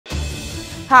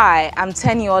Hi, I'm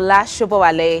Teniola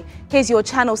Shobowale. Here's your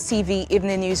Channels TV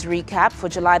Evening News Recap for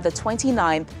July the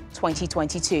 29th,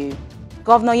 2022.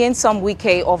 Governor Nyesom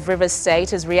Wike of Rivers State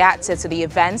has reacted to the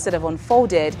events that have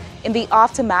unfolded in the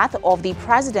aftermath of the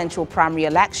presidential primary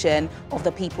election of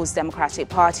the People's Democratic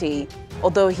Party.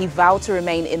 Although he vowed to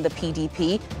remain in the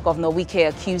PDP, Governor Wike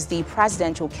accused the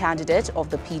presidential candidate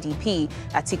of the PDP,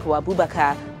 Atiku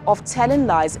Abubakar, of telling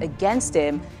lies against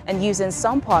him and using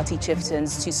some party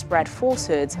chieftains to spread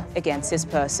falsehoods against his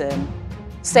person.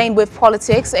 Staying with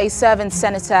politics, a serving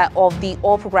senator of the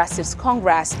All Progressives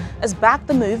Congress has backed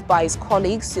the move by his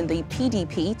colleagues in the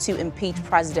PDP to impeach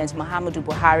President Muhammadu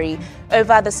Buhari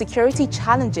over the security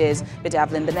challenges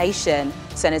bedeviling the nation.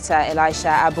 Senator Elisha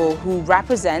Abo, who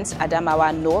represents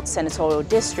Adamawa North Senatorial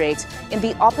District in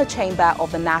the upper chamber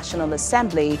of the National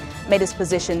Assembly, made his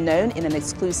position known in an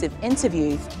exclusive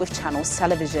interview with Channels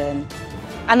Television.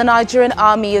 And the Nigerian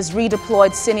Army has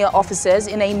redeployed senior officers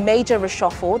in a major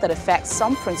reshuffle that affects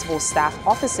some principal staff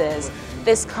officers.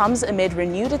 This comes amid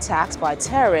renewed attacks by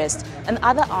terrorists and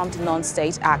other armed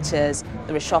non-state actors.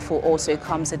 The reshuffle also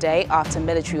comes a day after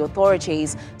military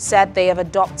authorities said they have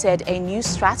adopted a new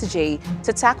strategy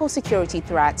to tackle security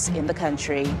threats in the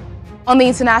country. On the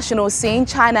international scene,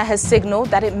 China has signaled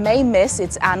that it may miss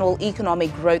its annual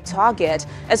economic growth target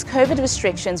as COVID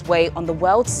restrictions weigh on the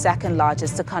world's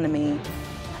second-largest economy.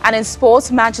 And in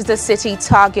sports, Manchester City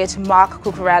target Marc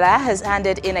Cucurella has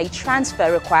handed in a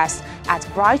transfer request at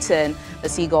Brighton. The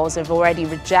Seagulls have already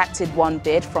rejected one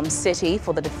bid from City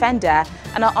for the defender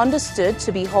and are understood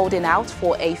to be holding out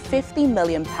for a £50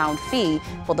 million fee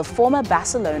for the former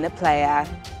Barcelona player.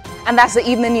 And that's the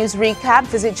Evening News Recap.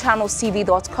 Visit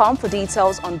channelstv.com for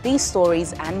details on these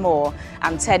stories and more.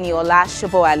 I'm Teniola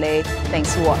Shobowale.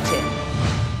 Thanks for watching.